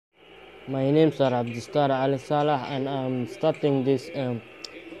My name is Abdistar Ali Salah, and I'm starting this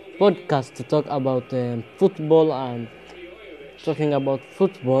podcast to talk about football and talking about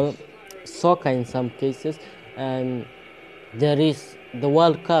football, soccer in some cases, and there is the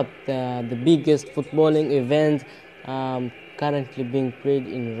World Cup, the biggest footballing event currently being played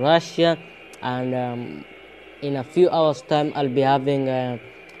in Russia, and in a few hours' time, I'll be having a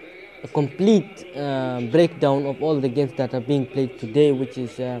complete breakdown of all the games that are being played today, which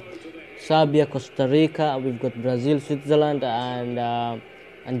is Serbia, Costa Rica. We've got Brazil, Switzerland,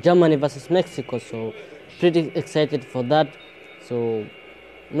 and Germany versus Mexico. So pretty excited for that. So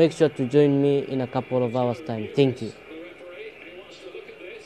make sure to join me in a couple of hours time. Thank you.